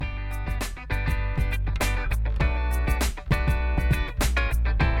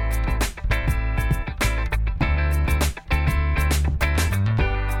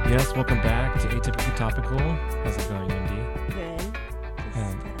Welcome back to Atypically Topical. How's it going, Wendy? Good.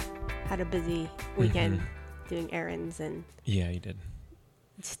 Had a busy weekend doing errands and Yeah, you did.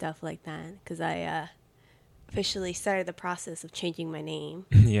 stuff like that because I officially started the process of changing my name,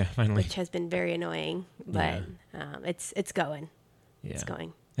 Yeah, finally. which has been very annoying, but it's going. Yeah. It's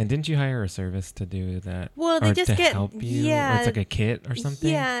going. And didn't you hire a service to do that? Well, they or just to get help you? yeah, Or it's like a kit or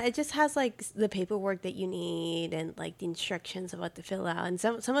something? Yeah, it just has like the paperwork that you need and like the instructions of what to fill out. And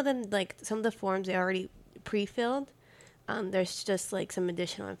some of them, like some of the forms, they already pre-filled. There's just like some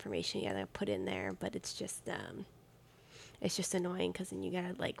additional information you gotta put in there, but it's just annoying because then you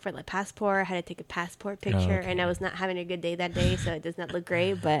gotta like for the passport, I had to take a passport picture, and I was not having a good day that day, so it does not look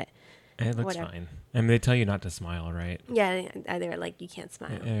great. But It looks whatever. fine. And they tell you not to smile, right? Yeah, they were like, you can't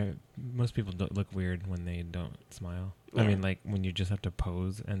smile. Most people don't look weird when they don't smile. Yeah. I mean, like when you just have to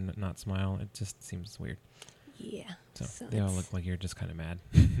pose and not smile, it just seems weird. Yeah. So they all look like you're just kind of mad.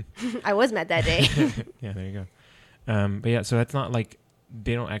 I was mad that day. Yeah, there you go. But yeah, so that's not like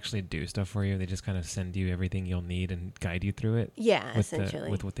they don't actually do stuff for you. They just kind of send you everything you'll need and guide you through it. Yeah, with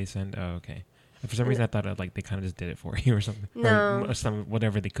essentially. with what they send. Oh, okay. For some reason, I thought like they kind of just did it for you or something. No. Or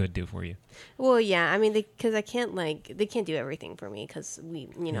whatever they could do for you. Well, yeah, I mean, because they can't do everything for me because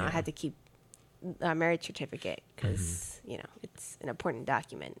I had to keep a marriage certificate because it's an important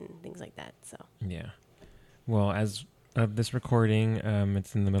document and things like that. So Yeah. Well, as of this recording,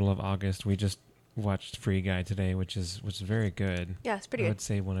 it's in the middle of August. We just watched Free Guy today, which is very good. yeah, it's pretty I good. would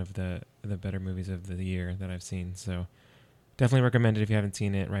say one of the better movies of the year that I've seen. So definitely recommend it if you haven't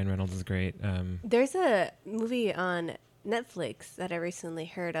seen it. Ryan Reynolds is great. There's a movie on Netflix that I recently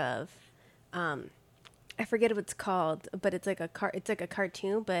heard of. I forget what it's called, but it's like a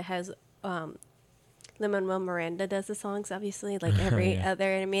cartoon, but it has Lin-Manuel Miranda does the songs, obviously, like every other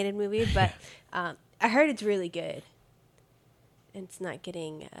animated movie. But I heard it's really good. And it's not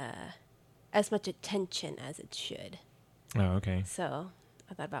getting as much attention as it should. Oh, okay. So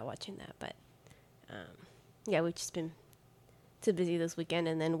I thought about watching that, but yeah, we've just been too busy this weekend,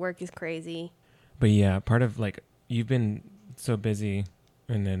 and then work is crazy. But yeah, part of like you've been so busy,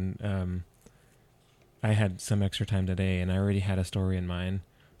 and then I had some extra time today, and I already had a story in mind.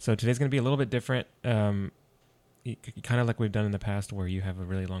 So today's going to be a little bit different, kind of like we've done in the past, where you have a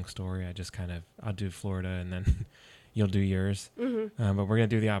really long story. I'll do Florida, and then you'll do yours. Mm-hmm. But we're going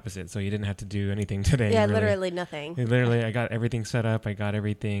to do the opposite. So you didn't have to do anything today. Yeah, really. literally nothing. I got everything set up. I got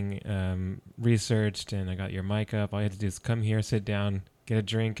everything researched, and I got your mic up. All you had to do is come here, sit down, get a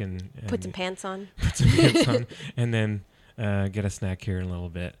drink, and put some pants on. And then get a snack here in a little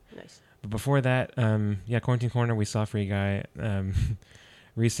bit. Nice. But before that, Quarantine Corner, we saw Free Guy.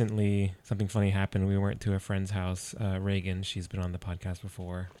 Recently, something funny happened. We went to a friend's house, Reagan. She's been on the podcast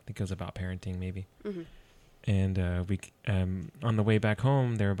before. I think it was about parenting, maybe. Mm-hmm. And we on the way back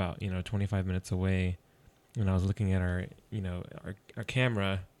home, they're about 25 minutes away. And I was looking at our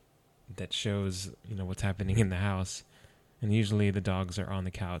camera that shows what's happening in the house. And usually the dogs are on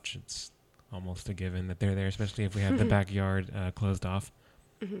the couch. It's almost a given that they're there, especially if we have the backyard closed off.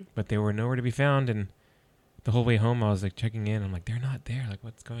 Mm-hmm. But they were nowhere to be found, and the whole way home I was like checking in. I'm like, they're not there. Like,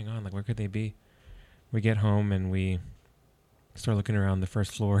 what's going on? Like, where could they be? We get home and we start looking around the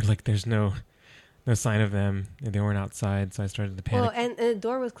first floor. Like, there's no sign of them. They weren't outside, so I started to panic. Well, and the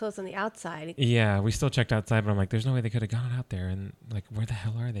door was closed on the outside. Yeah, we still checked outside, but I'm like, there's no way they could have gone out there. And like, where the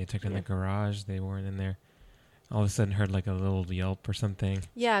hell are they? Checked in the garage. They weren't in there. All of a sudden heard like a little yelp or something.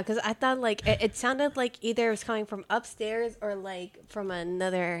 Yeah, because I thought like it sounded like either it was coming from upstairs or like from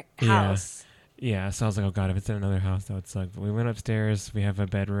another house. Yeah, so I was like, oh God, if it's in another house, that would suck. But we went upstairs. We have a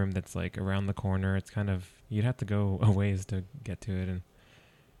bedroom that's like around the corner. It's kind of, you'd have to go a ways to get to it. And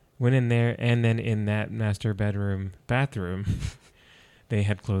went in there, and then in that master bathroom, they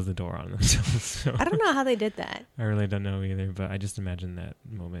had closed the door on themselves. So I don't know how they did that. I really don't know either, but I just imagine that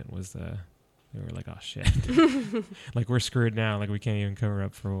moment was they were like, oh shit. Like, we're screwed now. Like, we can't even cover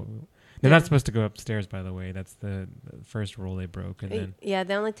up for... They're not supposed to go upstairs, by the way. That's the first rule they broke. And then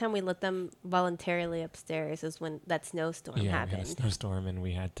the only time we let them voluntarily upstairs is when that snowstorm happened. We had a snowstorm, and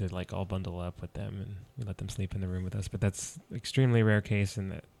we had to like all bundle up with them, and we let them sleep in the room with us. But that's extremely rare case,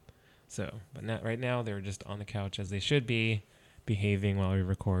 but not right now. They're just on the couch as they should be, behaving while we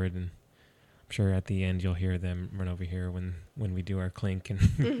record. And I'm sure at the end you'll hear them run over here when we do our clink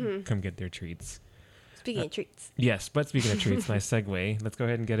and come get their treats. Speaking of treats. Yes, but speaking of treats, nice segue. Let's go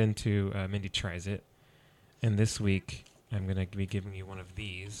ahead and get into Mindy Tries It. And this week, I'm going to be giving you one of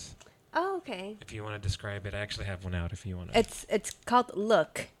these. Oh, okay. If you want to describe it, I actually have one out if you want to. It's called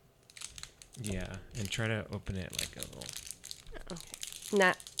Look. Yeah, and try to open it like a little... Okay.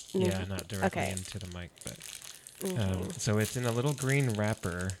 Not directly into the mic, but... So it's in a little green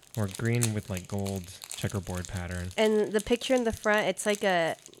wrapper, or green with like gold checkerboard pattern. And the picture in the front, it's like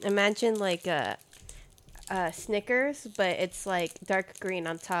imagine like a Snickers, but it's like dark green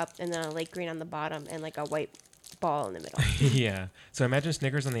on top and then a light green on the bottom and like a white ball in the middle. Yeah. So imagine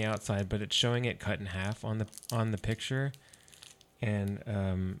Snickers on the outside, but it's showing it cut in half on the picture.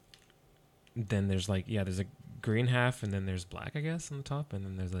 And then there's there's a green half, and then there's black, I guess, on the top, and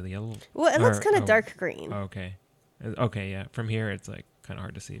then there's the yellow. Well, it looks kind of dark green. Okay. Okay, yeah. From here, it's like kind of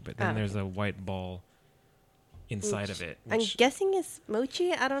hard to see, but then there's a white ball inside of it. I'm guessing it's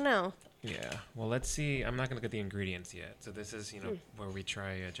mochi. I don't know. Yeah. Well, let's see. I'm not gonna look at the ingredients yet. So this is where we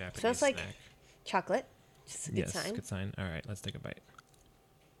try a Japanese Smells like snack. chocolate. Just a good Yes, sign. good sign. All right, let's take a bite.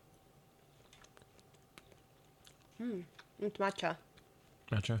 It's matcha.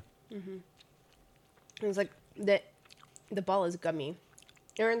 Matcha. It's like the ball is gummy.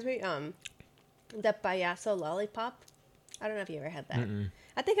 It reminds me the payaso lollipop. I don't know if you ever had that.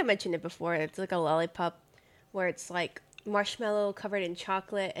 I think I mentioned it before. It's like a lollipop where it's like marshmallow covered in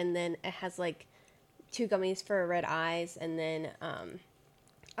chocolate, and then it has like 2 gummies for red eyes, and then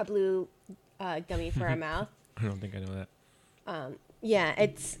a blue gummy for a mouth. I don't think I know that. Yeah,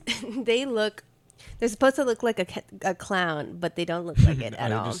 it's they're supposed to look like a clown, but they don't look like it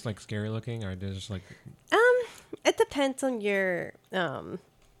at Are all. they just like scary looking, or they're just like? It depends on your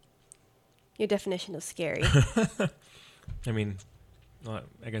definition of scary. I mean, well,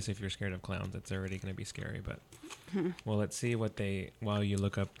 I guess if you're scared of clowns, it's already going to be scary. But well, let's see what while you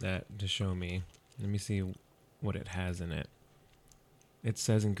look up that to show me. Let me see what it has in it. It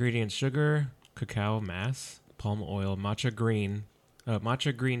says ingredients: sugar, cacao mass, palm oil, matcha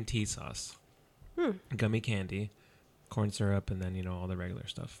green tea sauce, gummy candy, corn syrup, and then all the regular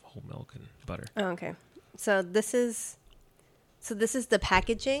stuff: whole milk and butter. Oh, okay. So this is the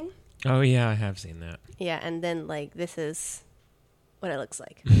packaging. Oh yeah, I have seen that. Yeah, and then this is what it looks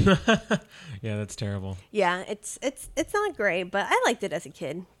like. Yeah, that's terrible. Yeah, it's not great, but I liked it as a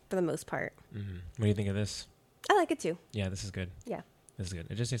kid for the most part. Mm-hmm. What do you think of this? I like it too. Yeah, this is good. Yeah. This is good.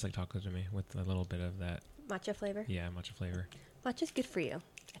 It just tastes like chocolate to me with a little bit of that. Matcha flavor? Yeah, matcha flavor. Matcha's good for you,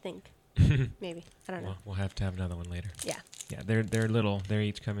 I think. Maybe. I don't know. Well, we'll have to have another one later. Yeah. Yeah, they're little. They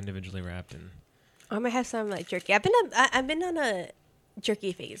each come individually wrapped, and I might have some jerky. I've been on a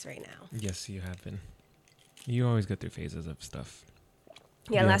jerky phase right now. yes, you have been. You always go through phases of stuff.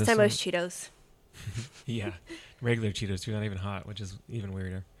 Yeah, last time it was Cheetos. Yeah, regular Cheetos too, not even hot, which is even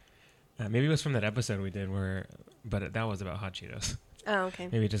weirder. Maybe it was from that episode we did but that was about hot Cheetos. Oh, okay.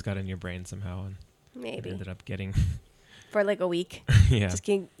 Maybe it just got in your brain somehow, and Maybe. it ended up getting. For like a week. Yeah. Just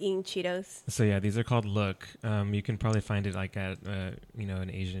eating Cheetos. So yeah, these are called Look. You can probably find it like at an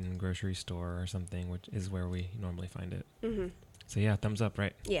Asian grocery store or something, which is where we normally find it. Mm-hmm. So yeah, thumbs up,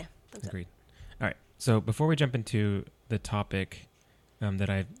 right? Yeah. Thumbs Agreed. All right. So before we jump into the topic that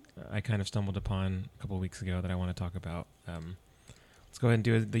I kind of stumbled upon a couple of weeks ago that I want to talk about, let's go ahead and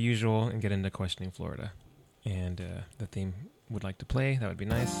do the usual and get into questioning Florida. And the theme would like to play. That would be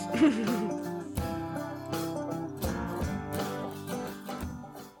nice.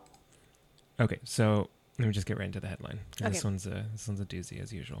 Okay, so let me just get right into the headline. Okay. This one's a doozy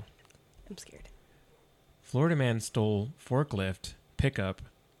as usual. I'm scared. Florida man stole forklift, pickup,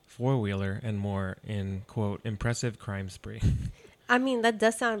 four-wheeler, and more in, quote, impressive crime spree. I mean, that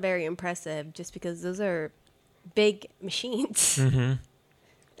does sound very impressive just because those are big machines. Mm-hmm.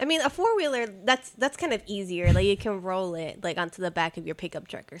 I mean, a four-wheeler, that's kind of easier. Like, you can roll it, like, onto the back of your pickup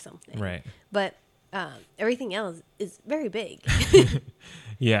truck or something. Right. But everything else is very big.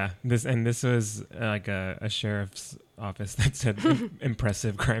 Yeah. This was like a sheriff's office that said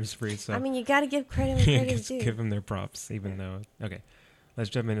impressive crime spree. So I mean, you got to give credit when credit is due. give them their props, even though. Okay,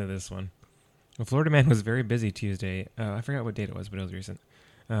 let's jump into this one. A Florida man was very busy Tuesday. I forgot what date it was, but it was recent.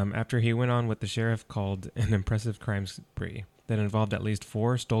 After he went on what the sheriff called an impressive crime spree that involved at least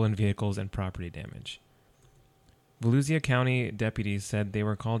 4 stolen vehicles and property damage. Volusia County deputies said they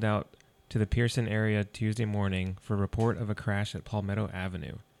were called out to the Pearson area Tuesday morning for a report of a crash at Palmetto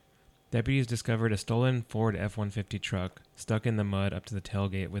Avenue. Deputies discovered a stolen Ford F-150 truck stuck in the mud up to the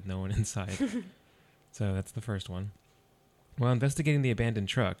tailgate with no one inside. So that's the first one. While investigating the abandoned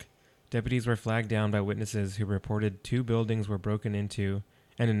truck, deputies were flagged down by witnesses who reported 2 buildings were broken into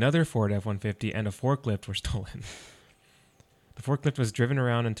and another Ford F-150 and a forklift were stolen. The forklift was driven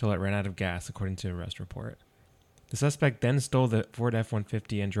around until it ran out of gas, according to an arrest report. The suspect then stole the Ford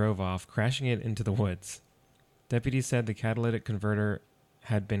F-150 and drove off, crashing it into the woods. Deputies said the catalytic converter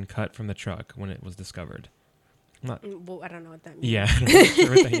had been cut from the truck when it was discovered. Well, I don't know what that means.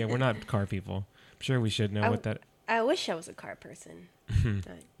 Yeah, we're not car people. I'm sure we should know what that... I wish I was a car person.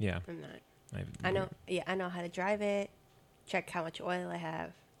 Yeah. I'm not. I know. Yeah, I know how to drive it. Check how much oil I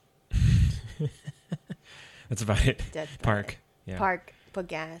have. That's about it. That's about Park. it. Yeah. Park. Put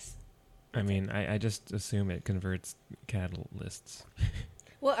gas. I mean, I just assume it converts catalysts.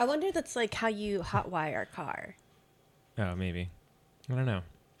 Well, I wonder if that's like how you hotwire a car. Oh, maybe. I don't know.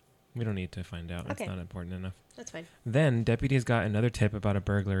 We don't need to find out. Okay. It's not important enough. That's fine. Then, deputies got another tip about a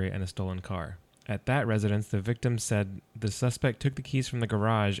burglary and a stolen car. At that residence, the victim said the suspect took the keys from the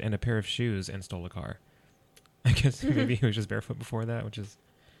garage and a pair of shoes and stole a car. I guess maybe he was just barefoot before that,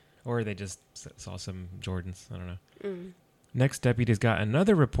 or they just saw some Jordans. I don't know. Mm. Next, deputies got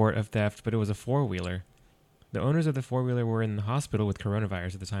another report of theft, but it was a four-wheeler. The owners of the four-wheeler were in the hospital with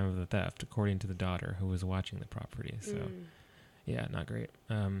coronavirus at the time of the theft, according to the daughter who was watching the property. So, yeah, not great.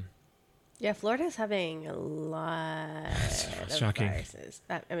 Yeah, Florida's having a lot of Shocking. viruses.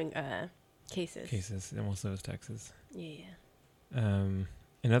 Cases. Cases, and also is Texas. Yeah.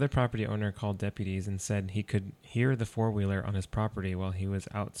 Another property owner called deputies and said he could hear the four-wheeler on his property while he was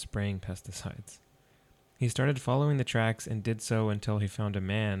out spraying pesticides. He started following the tracks and did so until he found a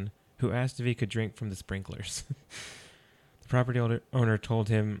man who asked if he could drink from the sprinklers. The property owner told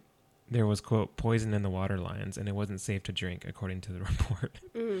him there was, quote, poison in the water lines and it wasn't safe to drink, according to the report.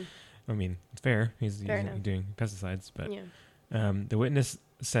 I mean, it's fair. He's doing pesticides, but the witness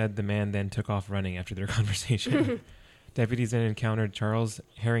said the man then took off running after their conversation. Deputies then encountered Charles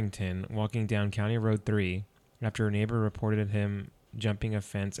Harrington walking down County Road 3 after a neighbor reported him jumping a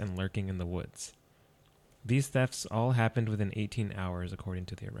fence and lurking in the woods. These thefts all happened within 18 hours, according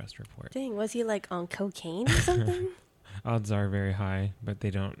to the arrest report. Dang, was he like on cocaine or something? Odds are very high, but they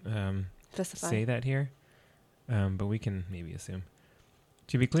don't say that here. But we can maybe assume.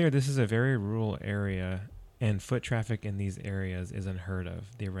 To be clear, this is a very rural area, and foot traffic in these areas is unheard of,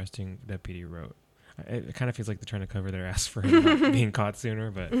 the arresting deputy wrote. It kind of feels like they're trying to cover their ass for him not being caught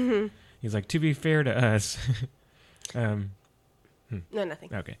sooner, but he's like, to be fair to us. No, nothing.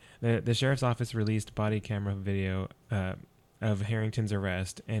 Okay. The sheriff's office released body camera video of Harrington's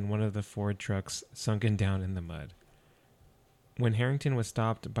arrest and one of the Ford trucks sunken down in the mud. When Harrington was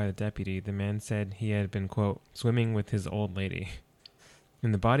stopped by the deputy, the man said he had been, quote, swimming with his old lady.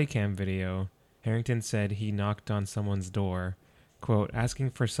 In the body cam video, Harrington said he knocked on someone's door, quote,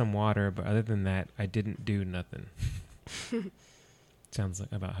 asking for some water, but other than that, I didn't do nothing. Sounds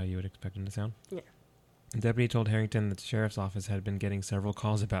like about how you would expect him to sound. Yeah. The deputy told Harrington that the sheriff's office had been getting several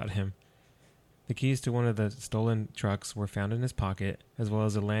calls about him. The keys to one of the stolen trucks were found in his pocket, as well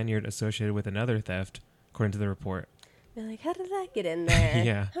as a lanyard associated with another theft, according to the report. They're like, how did that get in there?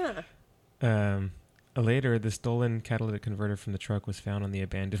 Yeah. Huh. Later, the stolen catalytic converter from the truck was found on the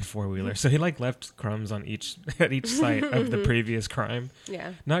abandoned four-wheeler. So he left crumbs on at each site of the previous crime.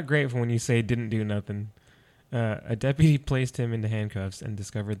 Yeah. Not great for when you say didn't do nothing. A deputy placed him into handcuffs and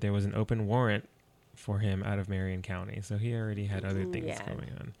discovered there was an open warrant for him out of Marion County. So he already had other things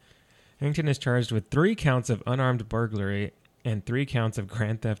going on. Harrington is charged with 3 counts of unarmed burglary and 3 counts of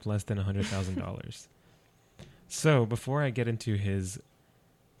grand theft less than $100,000. So before I get into his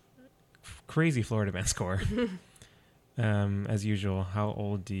crazy Florida man score, as usual, how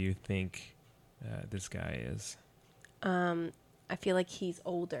old do you think this guy is? I feel like he's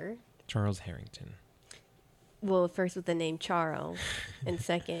older. Charles Harrington. Well, first with the name Charles, and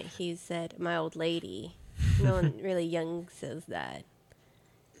second, he said my old lady. No one really young says that.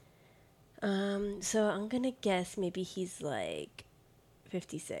 So I'm gonna guess maybe he's like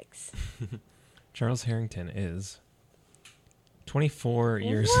 56. Charles Harrington is 24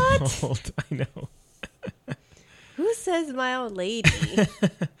 years old. I know. Who says my old lady?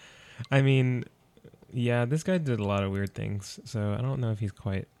 I mean, yeah, this guy did a lot of weird things, so I don't know if he's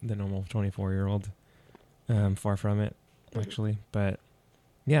quite the normal 24-year-old. Far from it, actually. But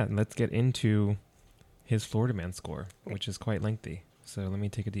yeah, let's get into his Florida man score, which is quite lengthy. So let me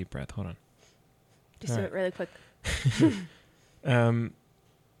take a deep breath. Hold on. Just do it really quick.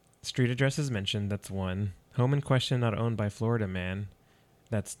 Street address is mentioned. That's 1. Home in question not owned by Florida man.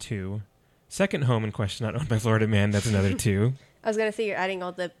 That's 2. Second home in question not owned by Florida man. That's another 2. I was gonna say you're adding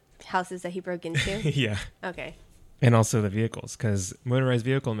all the houses that he broke into. Yeah. Okay. And also the vehicles, because motorized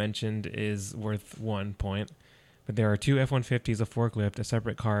vehicle mentioned is worth 1 point. But there are 2 F-150s, a forklift, a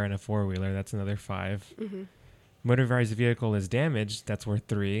separate car, and a four-wheeler. That's another 5. Mm-hmm. Motorized vehicle is damaged. That's worth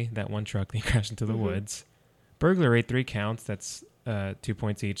 3. That one truck, they crashed into the woods. Burglary, 3 counts. That's 2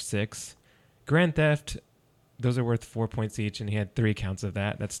 points each, 6. Grand theft, those are worth 4 points each, and he had 3 counts of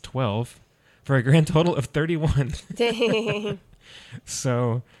that. That's 12. For a grand total of 31. Dang.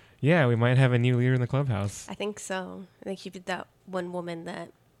 So... yeah, we might have a new leader in the clubhouse. I think so. I think he did that one woman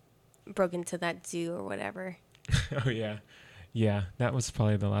that broke into that zoo or whatever. Oh, yeah. Yeah, that was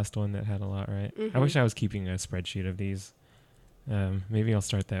probably the last one that had a lot, right? I wish I was keeping a spreadsheet of these. Maybe I'll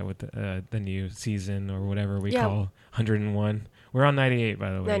start that with the new season or whatever we call 101. We're on 98,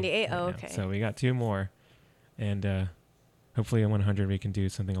 by the way. 98. Right Oh, now. okay. So we got 2 more, and hopefully on 100 we can do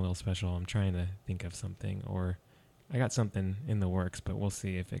something a little special. I'm trying to think of something, or I got something in the works, but we'll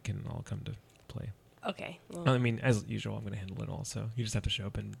see if it can all come to play. Okay. Well, I mean, as usual, I'm going to handle it all. So you just have to show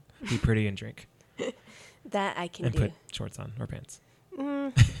up and be pretty and drink. that I can And do. put shorts on or pants.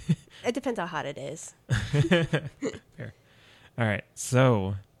 It depends how hot it is. Fair. All right.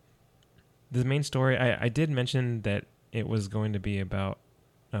 So the main story, I did mention that it was going to be about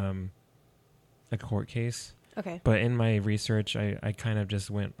a court case. Okay. But in my research, I kind of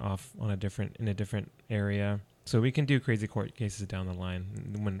just went off on a different area. So we can do crazy court cases down the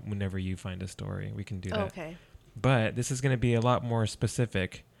line whenever you find a story. We can do that. Okay. But this is going to be a lot more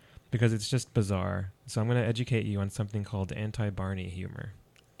specific because it's just bizarre. So I'm going to educate you on something called anti-Barney humor.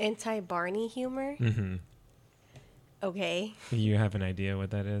 Anti-Barney humor? Mm-hmm. Okay. You have an idea what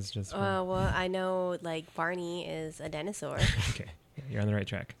that is? Well, I know, like, Barney is a dinosaur. Okay. You're on the right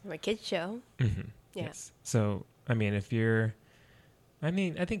track. From a kid's show. Mm-hmm. Yeah. Yes. So, I mean, I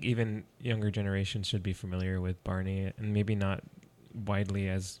think even younger generations should be familiar with Barney, and maybe not widely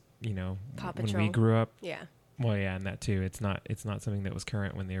as, Paw when we Patrol. grew up. Yeah. Well, yeah, and that too. It's not something that was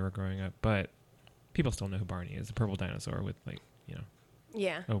current when they were growing up, but people still know who Barney is, a purple dinosaur with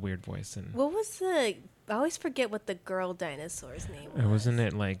Yeah. a weird voice. And What was I always forget what the girl dinosaur's name was. wasn't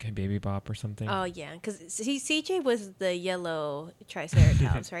it like Baby Bop or something? Oh, yeah. Because CJ was the yellow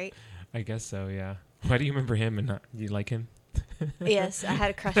Triceratops, right? I guess so, yeah. Why do you remember him and not, do you like him? Yes, I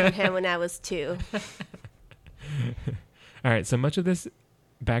had a crush on him when I was 2. All right, so much of this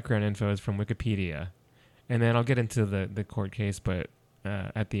background info is from Wikipedia, and then I'll get into the court case, but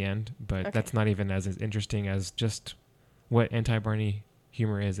at the end. But Okay. that's not even as interesting as just what anti-Barney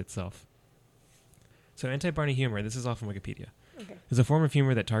humor is itself. So anti-Barney humor, this is all from Wikipedia, Okay. is a form of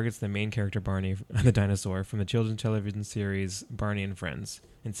humor that targets the main character Barney, the dinosaur, from the children's television series Barney and Friends,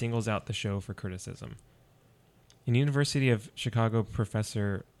 and singles out the show for criticism. In University of Chicago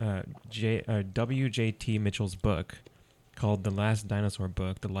professor W.J.T. Mitchell's book, called The Last Dinosaur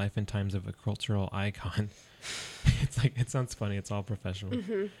Book, The Life and Times of a Cultural Icon. It sounds funny. It's all professional.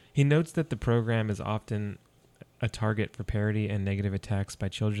 Mm-hmm. He notes that the program is often a target for parody and negative attacks by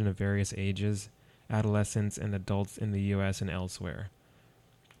children of various ages, adolescents, and adults in the U.S. and elsewhere.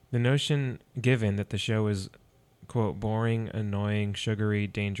 The notion given that the show is, quote, boring, annoying, sugary,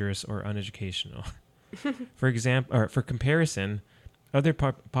 dangerous, or uneducational. For comparison, other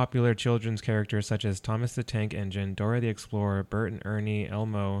popular children's characters such as Thomas the Tank Engine, Dora the Explorer, Bert and Ernie,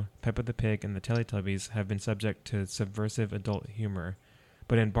 Elmo, Peppa the Pig, and the Teletubbies have been subject to subversive adult humor.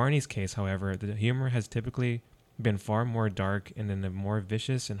 But in Barney's case, however, the humor has typically been far more dark and in a more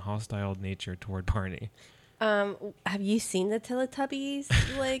vicious and hostile nature toward Barney. Have you seen the Teletubbies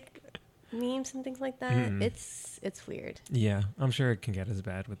memes and things like that? Mm. It's weird. Yeah, I'm sure it can get as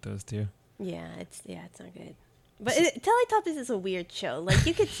bad with those too. Yeah, it's not good. But Teletubbies is a weird show. Like,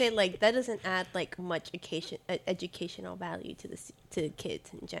 you could say that doesn't add much educational value to kids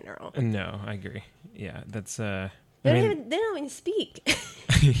in general. No, I agree. Yeah, that's They don't even speak.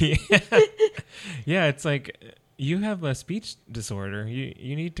 Yeah, it's like you have a speech disorder.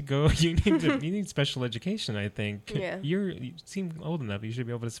 You need to go. You need special education. I think. Yeah. You seem old enough. You should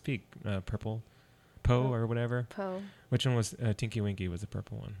be able to speak purple, Poe or whatever. Poe. Which one was Tinky Winky? Was the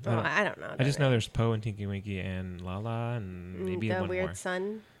purple one? I don't know. I just know there's Poe and Tinky Winky and Lala and maybe the one weird more.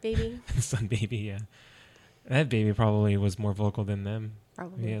 sun baby. Sun baby. Yeah, that baby probably was more vocal than them.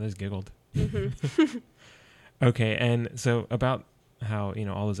 Probably. Yeah, they just giggled. Mm-hmm. Okay, and so about how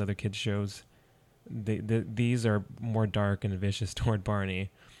all those other kids shows, these are more dark and vicious toward Barney.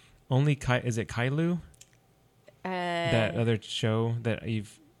 Only is it Kailu? That other show that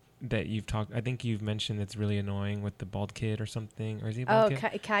you've talked. I think you've mentioned it's really annoying with the bald kid or something. Or is he a bald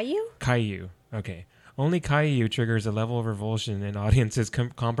kid? Caillou? Caillou. Okay. Only Caillou triggers a level of revulsion in audiences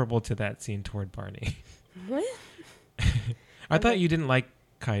comparable to that seen toward Barney. What? I thought you didn't like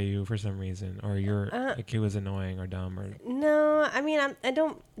Caillou for some reason, or you're like he was annoying or dumb, or No, I mean I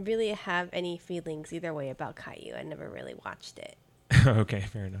don't really have any feelings either way about Caillou. I never really watched it. Okay,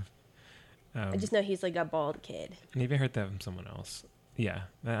 fair enough. I just know he's like a bald kid. Maybe I heard that from someone else. Yeah,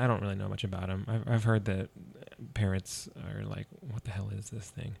 I don't really know much about him. I've heard that parents are like, "What the hell is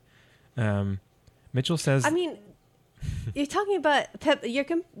this thing?" Mitchell says, I mean, you're talking about you're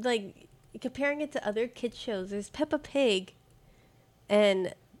comparing it to other kids shows. There's Peppa Pig,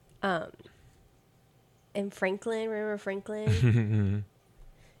 and Franklin. Remember Franklin?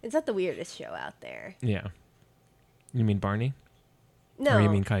 It's not the weirdest show out there. Yeah. You mean Barney? No. Or you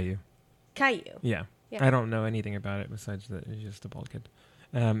mean Caillou? Caillou. Yeah. Yeah. I don't know anything about it besides that he's just a bald kid.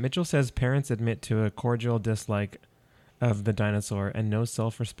 Mitchell says parents admit to a cordial dislike of the dinosaur, and no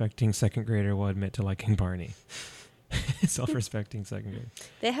self-respecting second grader will admit to liking Barney. Self-respecting second grader.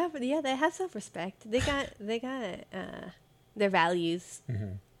 They have self-respect. They got their values.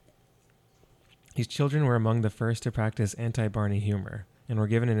 Mm-hmm. These children were among the first to practice anti-Barney humor, and were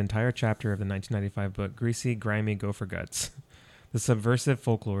given an entire chapter of the 1995 book Greasy, Grimy Gopher Guts, the subversive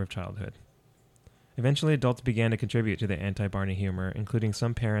folklore of childhood. Eventually, adults began to contribute to the anti-Barney humor, including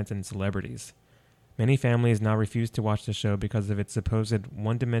some parents and celebrities. Many families now refuse to watch the show because of its supposed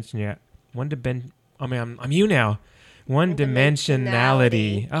one-dimensionality.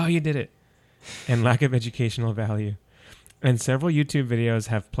 Oh, you did it. And lack of educational value. And several YouTube videos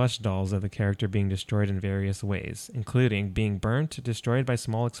have plush dolls of the character being destroyed in various ways, including being burnt, destroyed by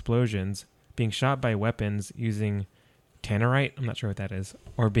small explosions, being shot by weapons using tannerite, I'm not sure what that is,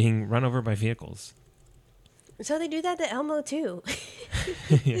 or being run over by vehicles. So they do that to Elmo too.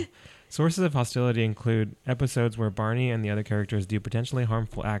 Yeah. Sources of hostility include episodes where Barney and the other characters do potentially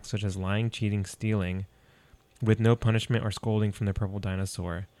harmful acts such as lying, cheating, stealing, with no punishment or scolding from the purple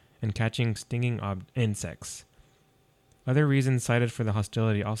dinosaur, and catching stinging insects. Other reasons cited for the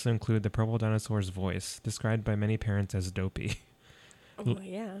hostility also include the purple dinosaur's voice, described by many parents as dopey. Oh,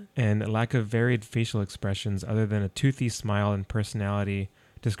 yeah. And a lack of varied facial expressions other than a toothy smile and personality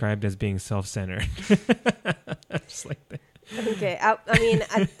described as being self-centered. Just like that. Okay, I mean,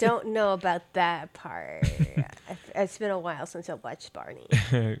 I don't know about that part. It's been a while since I watched Barney.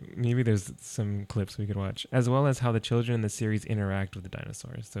 Maybe there's some clips we could watch, as well as how the children in the series interact with the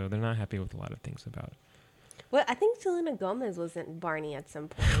dinosaurs. So they're not happy with a lot of things about it. Well, I think Selena Gomez was in Barney at some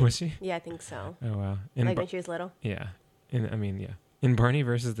point. Was she? Yeah, I think so. Oh, wow. When she was little? Yeah. Yeah. In Barney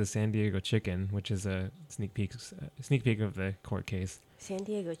versus the San Diego Chicken, which is a sneak peek of the court case. San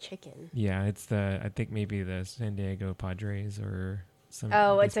Diego Chicken. Yeah, it's I think maybe the San Diego Padres or some.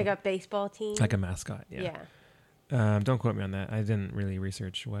 Oh, it's like a baseball team? Like a mascot, yeah. Don't quote me on that. I didn't really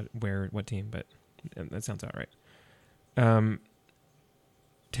research what team, but that sounds about right.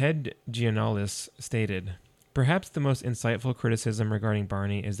 Ted Giannalis stated, "Perhaps the most insightful criticism regarding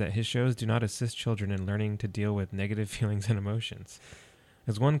Barney is that his shows do not assist children in learning to deal with negative feelings and emotions.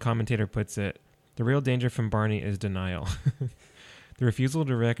 As one commentator puts it, the real danger from Barney is denial. The refusal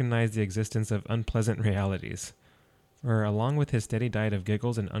to recognize the existence of unpleasant realities. Where, along with his steady diet of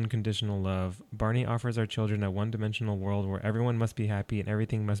giggles and unconditional love, Barney offers our children a one-dimensional world where everyone must be happy and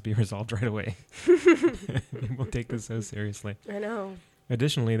everything must be resolved right away." People take this so seriously. I know.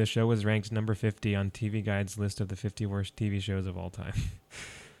 Additionally, the show was ranked number 50 on TV Guide's list of the 50 worst TV shows of all time.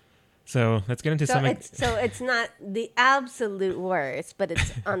 So let's get into So it's not the absolute worst, but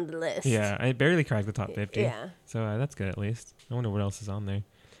it's on the list. Yeah, I barely cracked the top 50. Yeah. So that's good at least. I wonder what else is on there.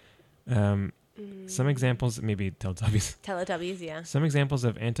 Some examples, maybe Teletubbies. Teletubbies, yeah. Some examples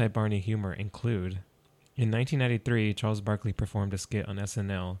of anti-Barney humor include, in 1993, Charles Barkley performed a skit on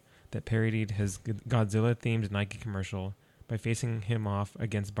SNL that parodied his Godzilla-themed Nike commercial by facing him off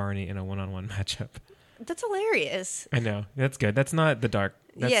against Barney in a one-on-one matchup. That's hilarious. I know. That's good. That's not the dark.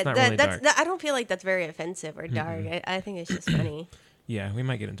 That's not really dark. I don't feel like that's very offensive or dark. I think it's just funny. Yeah, we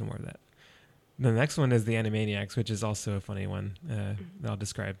might get into more of that. The next one is the Animaniacs, which is also a funny one that I'll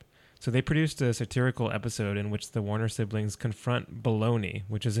describe. So they produced a satirical episode in which the Warner siblings confront Baloney,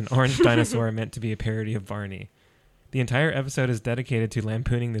 which is an orange dinosaur meant to be a parody of Barney. The entire episode is dedicated to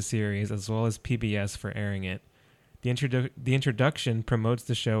lampooning the series as well as PBS for airing it. The introduction promotes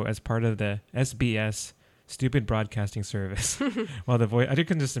the show as part of the SBS Stupid Broadcasting Service. While I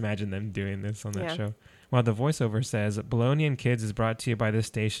can just imagine them doing this on that show. While the voiceover says, "Baloney and Kids is brought to you by this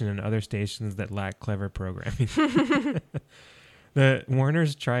station and other stations that lack clever programming." The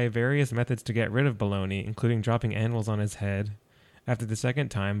Warners try various methods to get rid of Baloney, including dropping animals on his head. After the second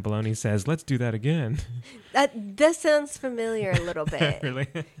time, Baloney says, "Let's do that again." That sounds familiar a little bit. Really?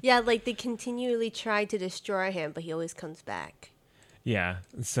 Yeah, like they continually try to destroy him, but he always comes back. Yeah.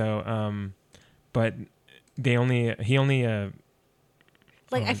 So, but he only.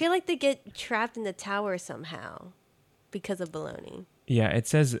 I feel like they get trapped in the tower somehow because of Baloney. Yeah, it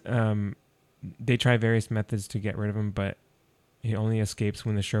says they try various methods to get rid of him, but he only escapes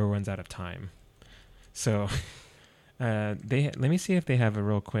when the show runs out of time. So. Let me see if they have a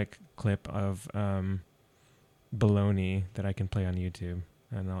real quick clip of Baloney that I can play on YouTube,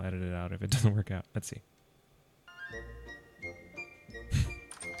 and I'll edit it out if it doesn't work out. Let's see.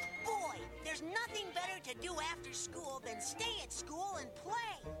 Boy, there's nothing better to do after school than stay at school and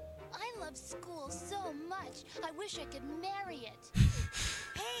play. I love school so much. I wish I could marry it.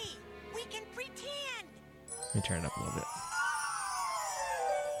 Hey, we can pretend. Let me turn it up a little bit.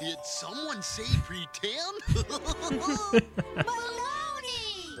 Did someone say pretend? Baloney!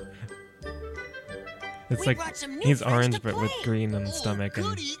 It's We like brought some new he's friends orange to but with play. green on the stomach and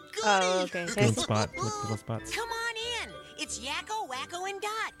Goody, goody. Oh, okay. green spot with little spots. Come on in. It's Yakko, Wacko, and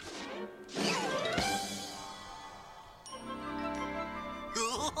Dot.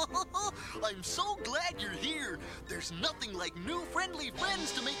 I'm so glad you're here. There's nothing like new friendly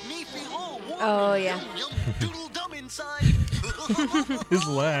friends to make me feel all warm Oh, and yeah. yum doodle dum inside. His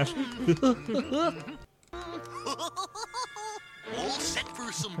laugh. All set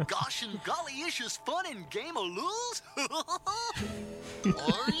for some gosh and golly-ishous fun and game-a-loos?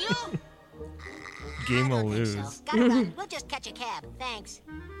 Are ya? Game I will don't think lose. so. Gotta run. We'll just catch a cab. Thanks.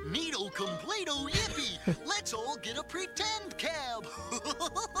 Neato completo yippee! Let's all get a pretend cab!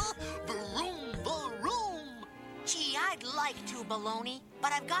 Vroom, vroom! Gee, I'd like to, Baloney,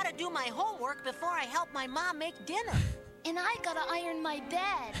 but I've got to do my homework before I help my mom make dinner. And I gotta iron my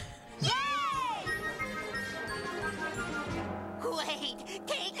bed. Yay! Wait,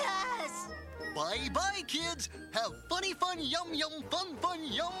 take us! Bye-bye, kids! Have funny fun, yum yum, fun fun,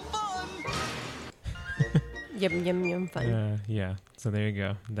 yum fun! Yum yum yum fun. Yeah. So there you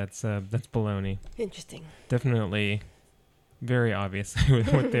go. That's baloney. Interesting. Definitely very obvious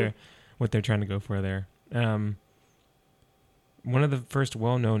with what they're trying to go for there. One of the first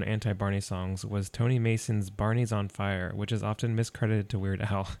well-known anti-Barney songs was Tony Mason's Barney's on Fire, which is often miscredited to Weird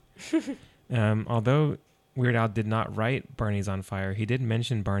Al. Although Weird Al did not write Barney's on Fire, he did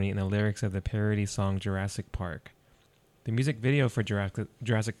mention Barney in the lyrics of the parody song Jurassic Park. The music video for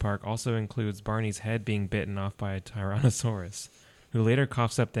Jurassic Park also includes Barney's head being bitten off by a Tyrannosaurus, who later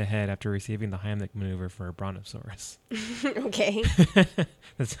coughs up the head after receiving the Heimlich maneuver for a Brontosaurus. Okay.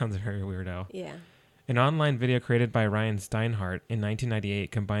 That sounds very Weird Al. Yeah. An online video created by Ryan Steinhardt in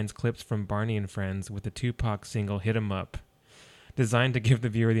 1998 combines clips from Barney and Friends with the Tupac single Hit 'Em Up, designed to give the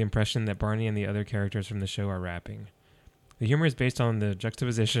viewer the impression that Barney and the other characters from the show are rapping. The humor is based on the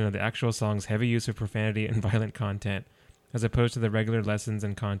juxtaposition of the actual song's heavy use of profanity and violent content, as opposed to the regular lessons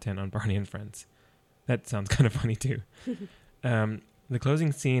and content on Barney and Friends. That sounds kind of funny too. The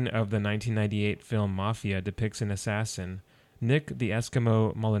closing scene of the 1998 film Mafia depicts an assassin, Nick the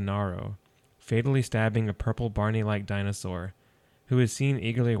Eskimo Molinaro, fatally stabbing a purple Barney-like dinosaur, who is seen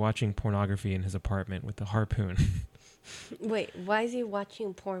eagerly watching pornography in his apartment with a harpoon. Wait, why is he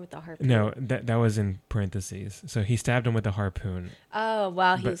watching porn with a harpoon? No, that was in parentheses. So he stabbed him with a harpoon. Oh,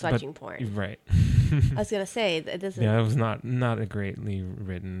 while he But- was watching porn. Right. I was gonna say it doesn't. Yeah, that was not a greatly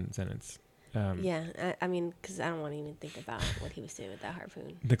written sentence. Yeah, I mean, because I don't want to even think about what he was doing with that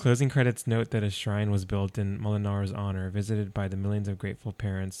harpoon. The closing credits note that a shrine was built in Molinaro's honor, visited by the millions of grateful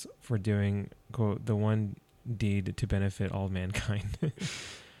parents for doing, quote, the one deed to benefit all mankind.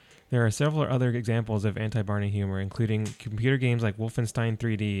 There are several other examples of anti-Barney humor, including computer games like Wolfenstein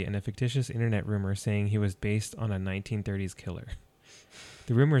 3D and a fictitious internet rumor saying he was based on a 1930s killer.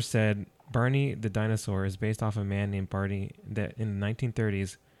 The rumor said Barney the dinosaur is based off a man named Barney that in the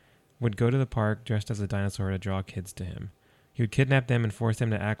 1930s would go to the park dressed as a dinosaur to draw kids to him. He would kidnap them and force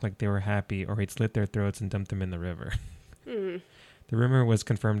them to act like they were happy, or he'd slit their throats and dump them in the river. The rumor was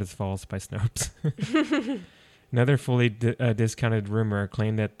confirmed as false by Snopes. Another fully discounted rumor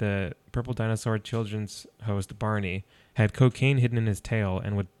claimed that the Purple Dinosaur children's host, Barney, had cocaine hidden in his tail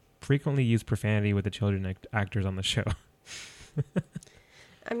and would frequently use profanity with the children actors on the show.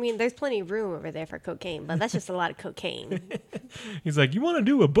 I mean, there's plenty of room over there for cocaine, but that's just a lot of cocaine. He's like, you want to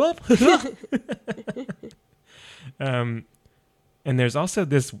do a bump? And there's also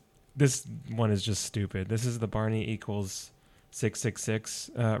this one is just stupid. This is the Barney equals 666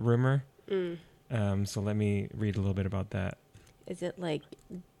 rumor. So let me read a little bit about that. Is it like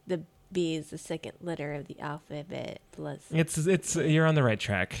the B is the second letter of the alphabet plus? It's you're on the right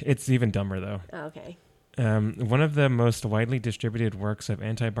track. It's even dumber though. Oh, okay. One of the most widely distributed works of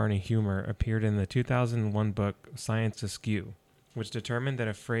anti-Barney humor appeared in the 2001 book Science Askew, which determined that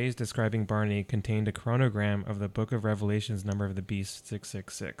a phrase describing Barney contained a chronogram of the Book of Revelation's number of the beast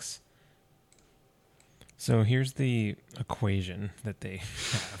 666. So here's the equation that they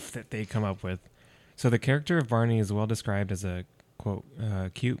have, that they come up with. So the character of Barney is well described as a, quote,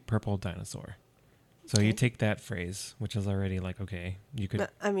 cute purple dinosaur. So you take that phrase, which is already like, okay, you could...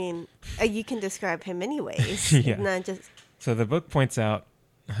 I mean, you can describe him anyways. Yeah. Not just... So the book points out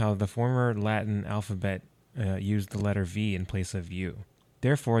how the former Latin alphabet used the letter V in place of U.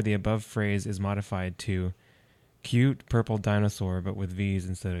 Therefore, the above phrase is modified to cute purple dinosaur, but with V's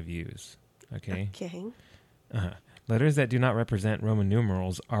instead of U's. Okay? Okay. Letters that do not represent Roman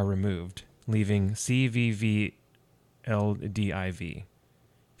numerals are removed, leaving CVVLDIV.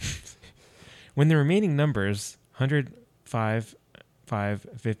 When the remaining numbers, 100, 5, 5,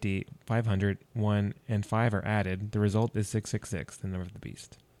 50, 500, 1, and 5 are added, the result is 666, the number of the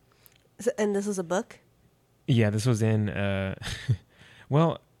beast. And this was a book? Yeah, this was in,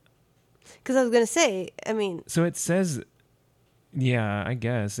 well... Because I was going to say, I mean... So it says... Yeah, I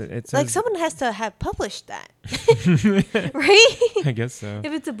guess. It says... Like, someone has to have published that. Right? I guess so.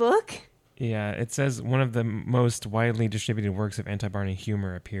 If it's a book? Yeah, it says one of the most widely distributed works of anti-Barney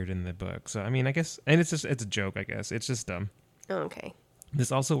humor appeared in the book. So, I mean, I guess... And it's a joke, I guess. It's just dumb. Oh, okay.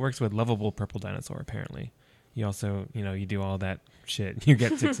 This also works with Lovable Purple Dinosaur, apparently. You also, you do all that shit. You get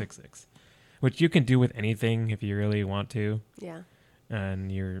 666. Which you can do with anything if you really want to. Yeah. Or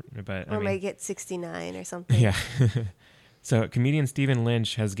might get 69 or something. Yeah. So comedian Stephen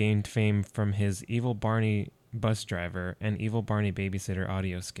Lynch has gained fame from his Evil Barney Bus Driver and Evil Barney Babysitter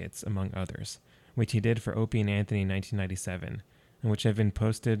audio skits, among others, which he did for Opie and Anthony in 1997, and which have been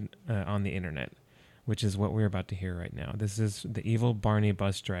posted on the internet, which is what we're about to hear right now. This is the Evil Barney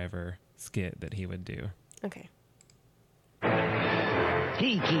Bus Driver skit that he would do. Okay.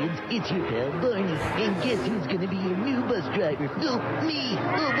 Hey kids, it's your pal Barney, and guess who's gonna be your new bus driver? No, me!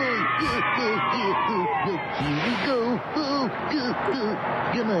 Oh boy! Here we go!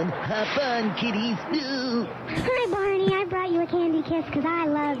 Come on, hop on, kiddies! Hi, Barney. I brought you a candy kiss because I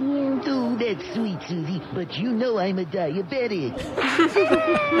love you. Oh, that's sweet, Susie, but you know I'm a diabetic.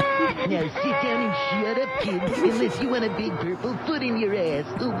 Now sit down and shut up, kids, unless you want a big purple foot in your ass.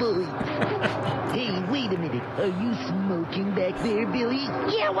 Oh boy! Hey, wait a minute. Are you smoking back there, Billy?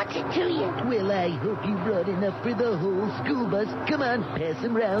 Yeah, what's it to you? Well, I hope you brought enough for the whole school bus. Come on, pass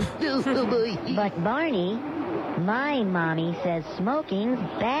them round. Oh boy. But, Barney, my mommy says smoking's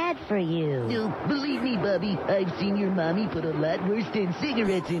bad for you. No, believe me, Bobby, I've seen your mommy put a lot worse than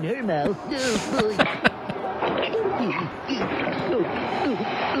cigarettes in her mouth. Oh boy.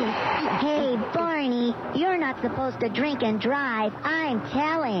 Hey, Barney, you're not supposed to drink and drive. I'm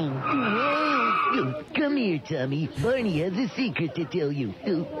telling. Whoa. Come here, Tommy. Barney has a secret to tell you.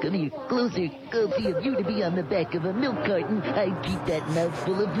 Oh, come here, closer. I'll see if you to be on the back of a milk carton, I'd keep that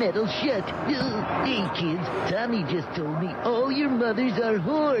mouthful of metal shut. Oh, hey, kids, Tommy just told me all your mothers are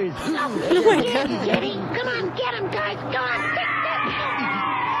whores. Come on, get him, guys. Go on, fix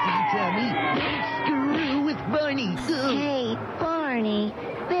See, Tommy, don't screw with Barney. Hey, Barney,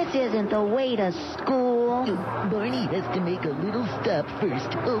 this isn't the way to school. Barney has to make a little stop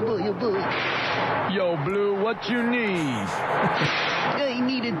first. Oh boy, oh boy. Yo, Blue, what you need? I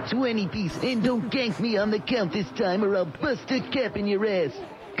need a 20-piece, and don't gank me on the count this time or I'll bust a cap in your ass.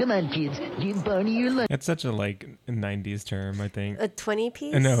 Come on, kids, give Barney your lunch. That's such a 90s term, I think. A 20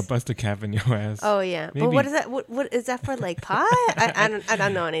 piece? No, bust a cap in your ass. Oh yeah, Maybe. But what is that? What is that for? Like pot? I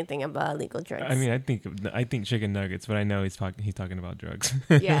don't know anything about illegal drugs. I mean, I think chicken nuggets, but I know he's talking about drugs.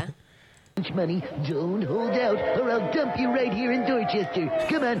 Yeah. Money, don't hold out, or I'll dump you right here in Dorchester.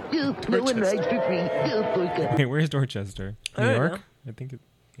 Come on, no one rides for free. Hey, where's Dorchester? I New don't York? know. I think it's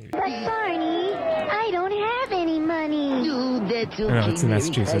maybe. But, Barney, I don't have any money. No, that's okay, No, it's in Mary.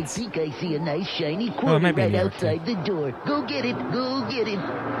 Massachusetts. I think I see a nice shiny it quarter might be right New York, outside the door. Go get it, go get it.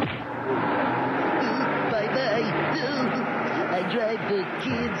 Bye-bye. I drive the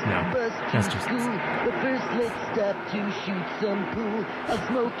kids' No, bus to Massachusetts. school. But first, let's stop to shoot some pool. I'll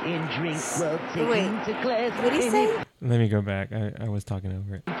smoke and drink while taking Wait, to class. what did he And say? Let me go back. I was talking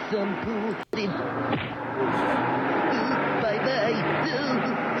over it. some pool. Bye-bye.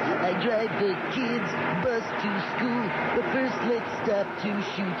 I drive the kids' bus to school. But first, let's stop to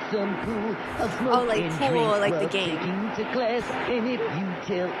shoot some pool. I'll smoke Oh, like and pool, drink like the while game. taking to class. And if you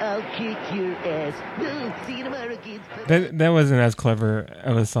tell, I'll kick your ass. See you tomorrow, kids. That wasn't as clever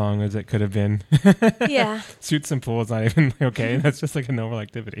of a song as it could have been. Yeah. Shoot some pool is not even okay. That's just like a normal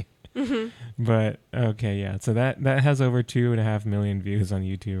activity. Mm-hmm. But okay, yeah. So that has over 2.5 million views on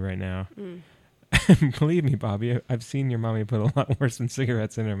YouTube right now. Believe me, Bobby, I've seen your mommy put a lot worse than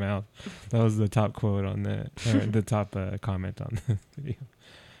cigarettes in her mouth. That was the top quote on the top comment on the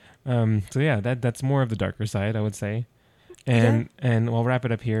video. So yeah, that's more of the darker side, I would say. And we'll wrap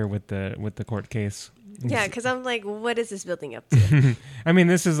it up here with the court case. Yeah, because I'm like, what is this building up to? I mean,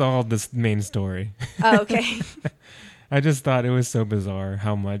 this is all this main story. Oh, okay. I just thought it was so bizarre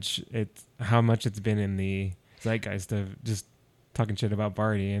how much it's been in the zeitgeist of just talking shit about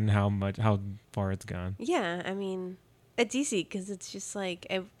Barney and how far it's gone. Yeah, I mean, it's easy because it's just like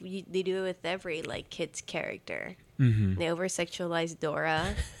they do it with every like kid's character. Mm-hmm. They over sexualize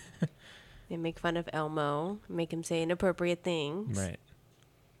Dora. They make fun of Elmo, make him say inappropriate things. Right.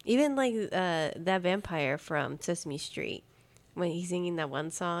 Even like that vampire from Sesame Street when he's singing that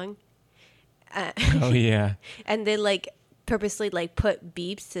one song. Oh yeah. And they like purposely like put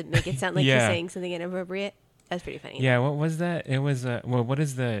beeps to make it sound like Yeah. he's saying something inappropriate. That's pretty funny. Yeah, what was that? It was what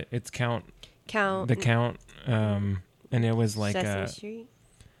is it's Count Count. and it was like Sesame Street.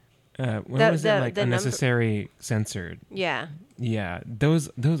 what was it like? Unnecessary censored. Yeah. Yeah, those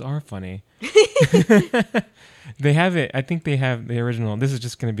are funny. They have it. I think they have the original. This is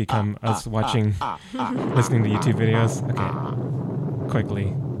just going to become us watching, listening to YouTube videos. Okay, quickly.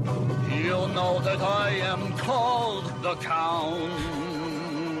 You know that I am called the Count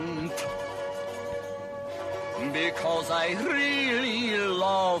because I really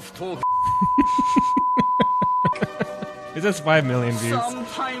love to. It says 5 million views.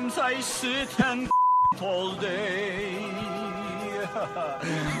 Sometimes I sit and all day,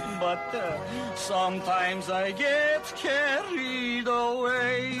 but sometimes I get carried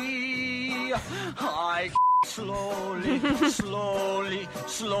away. I slowly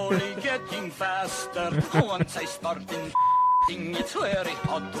getting faster. Once I start in, it's very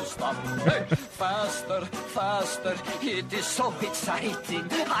hard to stop. Hey, faster, it is so exciting.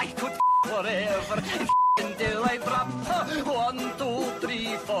 I could forever until I drop. 1, 2,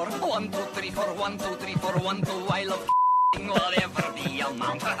 3, 4. 1, 2, 3, 4. 1, 2, 3, 4. 1, 2. I love whatever the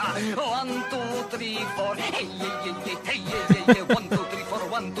amount. 1, 2, 3, 4. Hey, hey. 1, 2, 3, 4.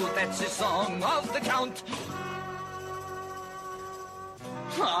 1, 2. That's the song of the Count.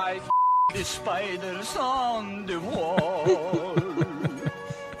 I the spiders on the wall.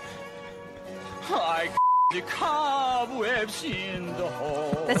 I the cobwebs in the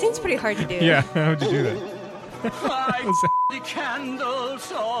hall. That seems pretty hard to do. Yeah, how would you do that? I the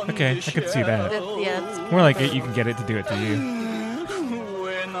candles on Okay, the I could see that. That's More like it, you can get it to do it to you.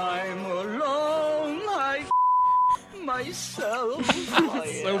 When I'm alone, I myself.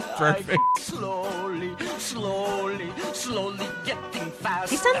 So perfect. Slowly getting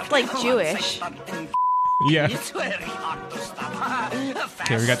faster. He sounds like Jewish. Yeah. It's very hard to stop.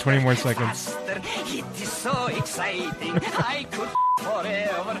 Okay, we got 20 more seconds. Faster. It is so exciting. I could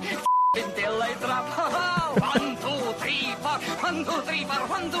forever until I drop. 1, 2, 3, 4. 1, 2, 3, 4.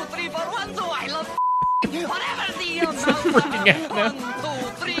 1, 2, 3, 4. 1, 2. I love whatever the amount. 1, 2,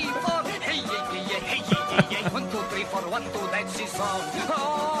 3, 4. Hey, hey. 1, 2, 3, 4. 1, 2. That's the song.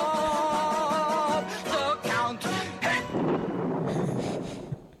 Oh, the Count. Hey.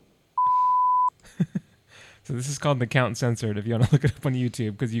 So this is called The Count Censored if you want to look it up on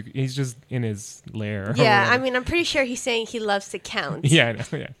YouTube because he's just in his lair. or Yeah, whatever. I mean, I'm pretty sure he's saying he loves to count. Yeah, I know,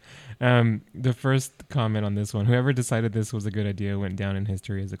 yeah. The first comment on this one, whoever decided this was a good idea went down in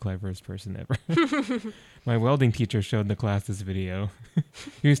history as the cleverest person ever. My welding teacher showed the class this video.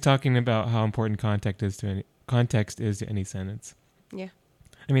 He was talking about how important context is to any sentence. Yeah.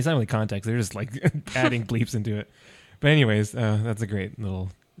 I mean, it's not really context. They're just like adding bleeps into it. But anyways, that's a great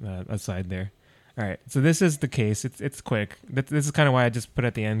little aside there. All right, so this is the case. It's quick. This is kind of why I just put it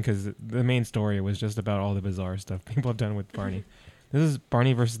at the end because the main story was just about all the bizarre stuff people have done with Barney. This is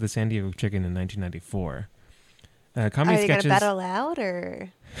Barney versus the San Diego Chicken in 1994. Comedy Are they sketches. gonna battle out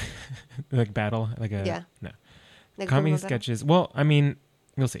or like battle? Like a Yeah. No. like Comedy battle? sketches. Well, I mean,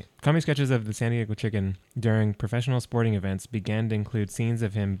 we'll see. Comedy sketches of the San Diego Chicken during professional sporting events began to include scenes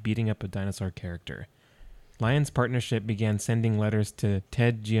of him beating up a dinosaur character. Lyons Partnership began sending letters to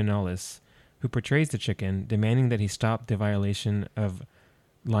Ted Gianolis, who portrays the chicken, demanding that he stop the violation of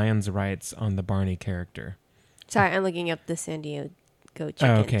Lyons' rights on the Barney character. Sorry, I'm looking up the San Diego Chicken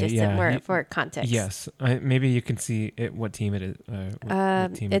okay, just yeah. for context. Yes, maybe you can see what team it is.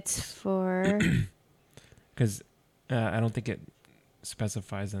 What team It's for because I don't think it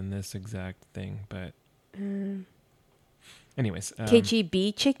specifies on this exact thing, but anyways,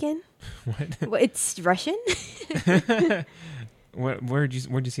 KGB Chicken. what? Well, it's Russian. Where'd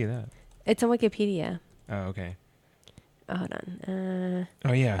you see that? It's on Wikipedia. Oh, okay. Oh, hold on.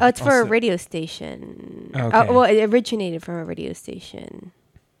 Oh yeah. Oh, it's for a Also- radio station. Oh, okay. Well, it originated from a radio station.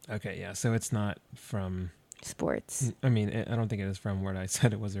 Okay, yeah. So it's not from. Sports. I mean, I don't think it is from where I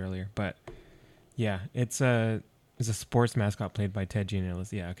said it was earlier, but yeah, it's a sports mascot played by Ted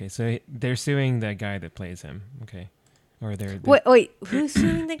Gianolis. Yeah, okay. So they're suing that guy that plays him. Okay, or they're Wait, who's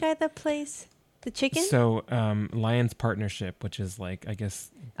suing the guy that plays the chicken? So Lyons Partnership, which is like I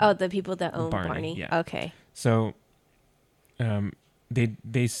guess. Oh, the people that own Barney, Barney. yeah. Okay. So,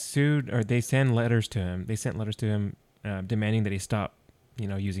 they sued or they sent letters to him. They sent letters to him demanding that he stop,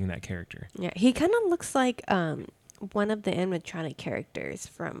 using that character. Yeah, he kind of looks like one of the animatronic characters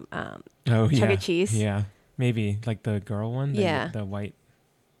from Chuck yeah, E. Cheese. yeah, maybe like the girl one. Yeah. the white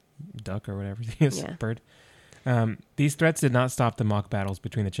duck or whatever it is, Yeah. bird. These threats did not stop the mock battles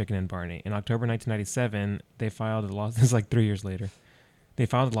between the chicken and Barney. In October 1997, they filed a lawsuit. This is like 3 years later. They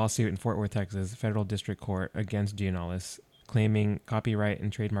filed a lawsuit in Fort Worth, Texas, federal district court against Gianolis, claiming copyright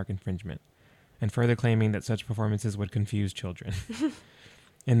and trademark infringement. and further claiming that such performances would confuse children.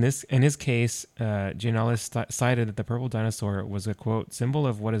 In his case, Giannalis cited that the purple dinosaur was a, quote, symbol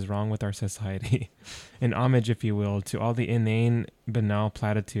of what is wrong with our society, an homage, if you will, to all the inane, banal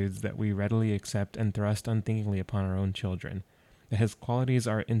platitudes that we readily accept and thrust unthinkingly upon our own children, that his qualities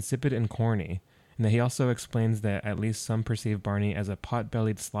are insipid and corny, and that he also explains that at least some perceive Barney as a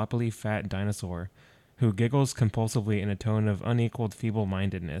pot-bellied, sloppily fat dinosaur who giggles compulsively in a tone of unequaled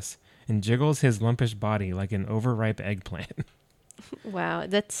feeble-mindedness and jiggles his lumpish body like an overripe eggplant. Wow,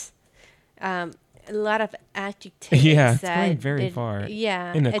 that's a lot of adjectives. Yeah, it's going very far.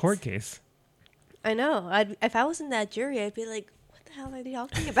 Yeah. In a court case. I know. If I was in that jury, I'd be like, what the hell are they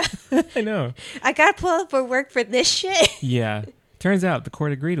talking about? I know. I got to pull up for work for this shit. Yeah. Turns out the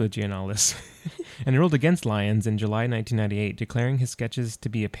court agreed with Giannalis and ruled against Lyons in July 1998, declaring his sketches to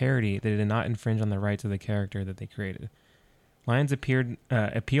be a parody that did not infringe on the rights of the character that they created. Lyons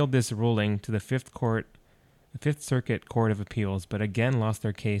appealed this ruling to the Fifth Circuit Court of Appeals, but again lost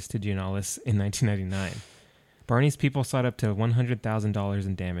their case to Giannalis in 1999. Barney's people sought up to $100,000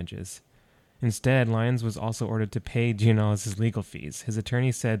 in damages. Instead, Lyons was also ordered to pay Giannalis' legal fees. His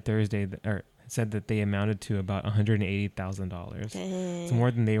attorney said said that they amounted to about $180,000. It's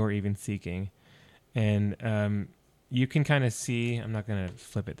more than they were even seeking. And you can kind of see, I'm not going to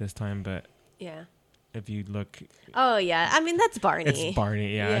flip it this time, but yeah. If you look, oh yeah, I mean that's Barney. It's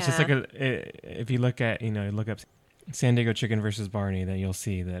Barney, yeah. It's just like if you look at look up San Diego Chicken versus Barney, then you'll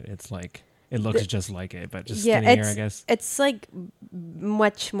see that it's like it looks just like it, but just skinnier, I guess. It's like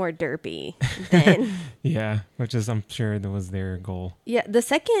much more derpy than yeah, which is I'm sure that was their goal. Yeah, the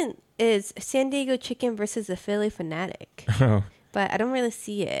second is San Diego Chicken versus the Philly Fanatic. Oh, but I don't really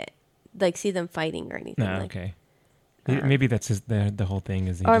see it, like see them fighting or anything. No, okay. Maybe that's the whole thing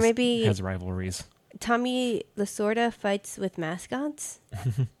is he or just maybe has rivalries. Tommy Lasorda fights with mascots.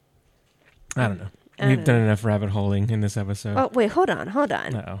 I don't know. We've done enough rabbit holing in this episode. Oh wait, hold on.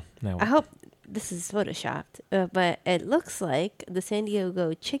 Uh-oh. No. I hope this is photoshopped, but it looks like the San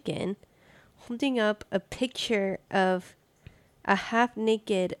Diego Chicken holding up a picture of a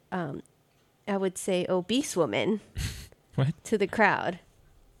half-naked, I would say, obese woman. What? To the crowd.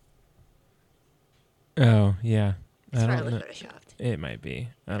 Oh yeah, It's probably photoshopped. It might be.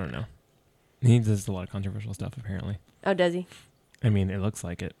 I don't know. He does a lot of controversial stuff, apparently. Oh, does he? I mean, it looks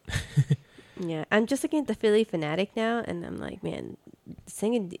like it. Yeah, I'm just looking at the Philly Fanatic now, and I'm like, man,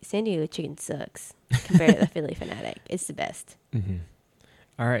 San Diego Chicken sucks compared to the Philly Fanatic. It's the best. Mm-hmm.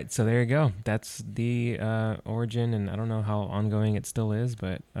 All right, so there you go. That's the origin, and I don't know how ongoing it still is,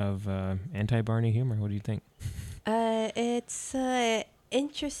 but of anti-Barney humor. What do you think? It's an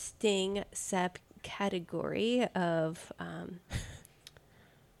interesting subcategory of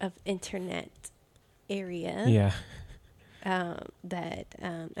internet area. Yeah. That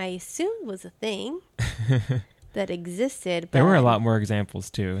I assumed was a thing that existed. But there were a lot more examples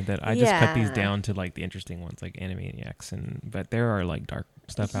too. That I just cut these down to like the interesting ones, like Animaniacs, but there are like dark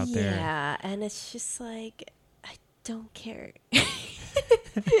stuff out there. Yeah, and it's just like I don't care.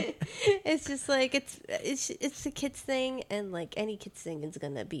 It's just like it's a kids thing, and like any kids thing is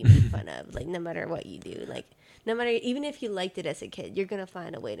gonna be made fun of. Like no matter what you do, like no matter even if you liked it as a kid, you're gonna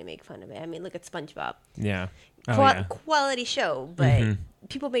find a way to make fun of it. I mean, look at SpongeBob. Yeah. Quality show, but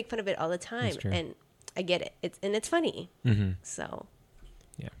people make fun of it all the time, and I get it. It's funny. Mm-hmm. So,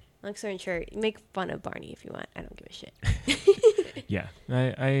 yeah. Long story short, make fun of Barney if you want. I don't give a shit. Yeah,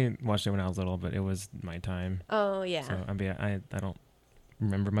 I watched it when I was little, but it was my time. Oh yeah. So I don't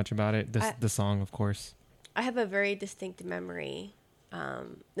remember much about it. The song, of course. I have a very distinct memory.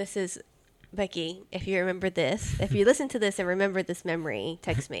 This is Becky. If you remember this, if you listen to this and remember this memory,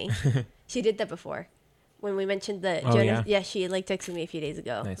 text me. She did that before. When we mentioned the Jonas, yeah, she like texted me a few days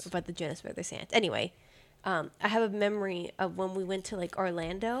ago about the Jonas Brothers Ant. Anyway, I have a memory of when we went to like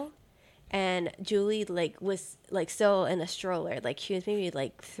Orlando, and Julie like was like still in a stroller, like she was maybe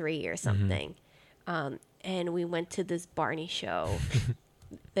like 3 or something, and we went to this Barney show,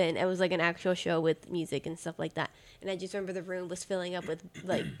 and it was like an actual show with music and stuff like that. And I just remember the room was filling up with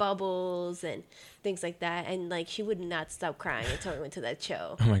like bubbles and things like that, and like she would not stop crying until we went to that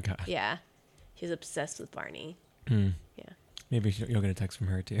show. Oh my god. Yeah. She's obsessed with Barney. Yeah. Maybe you'll get a text from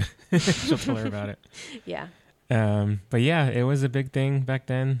her too. She'll tell her about it. Yeah. But yeah, it was a big thing back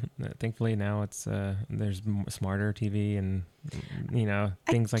then. Thankfully now it's there's smarter TV and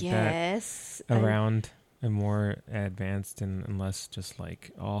things like that around and more advanced and less just like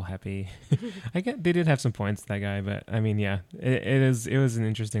all happy. I get they did have some points, that guy, but I mean, yeah, it was an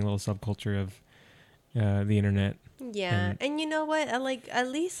interesting little subculture of the internet. Yeah, and you know what? I like at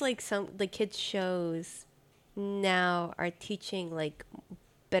least like some the kids shows now are teaching like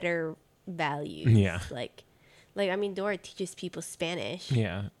better values. Yeah. Like I mean, Dora teaches people Spanish.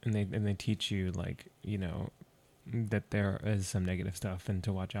 Yeah, and they teach you, like, you know, that there is some negative stuff and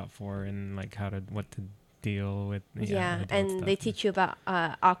to watch out for, and like what to deal with. Yeah, and stuff. they teach you about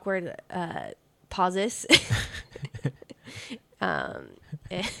awkward pauses.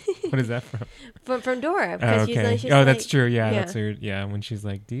 What is that from? From Dora. Oh, okay. She's That's like, true. Yeah, that's her. Yeah, when she's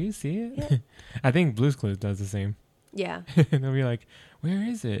like, "Do you see it?" Yeah. I think Blue's Clues does the same. Yeah. And they'll be like, "Where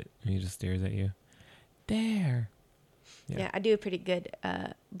is it?" And he just stares at you. There. Yeah, I do a pretty good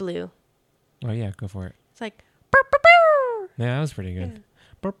Blue. Oh yeah, go for it. It's like, Yeah, that was pretty good.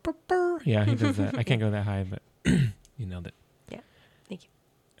 Yeah, he does that. I can't go that high, but you nailed it. Yeah, thank you.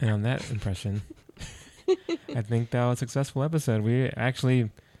 And on that impression, I think that was a successful episode. We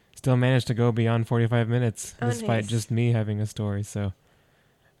actually still managed to go beyond 45 minutes, despite just me having a story. So,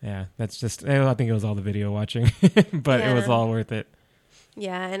 yeah, that's just, I think it was all the video watching, but it was all worth it.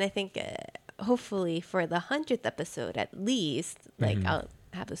 Yeah, and I think hopefully for the 100th episode at least, like I'll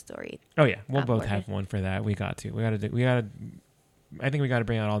have a story. Oh yeah, we'll both have one for that. We got to. I think we got to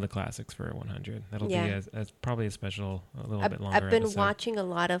bring out all the classics for 100. That'll be as probably a special, a little bit longer. I've been episode. watching a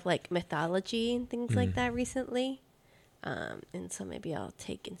lot of like mythology and things like that recently, and so maybe I'll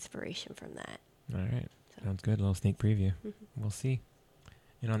take inspiration from that. All right, sounds good. A little sneak preview. We'll see.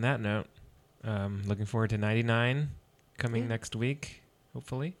 And on that note, looking forward to 99 coming next week,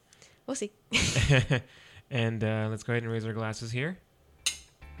 hopefully. We'll see. And let's go ahead and raise our glasses here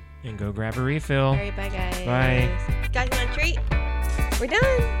and go grab a refill. All right, bye guys. Bye. Guys, want a treat? We're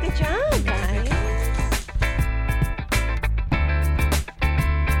done. Good job, guys.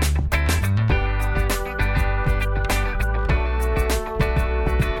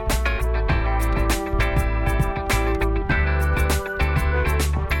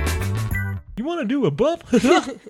 You want to do a bump?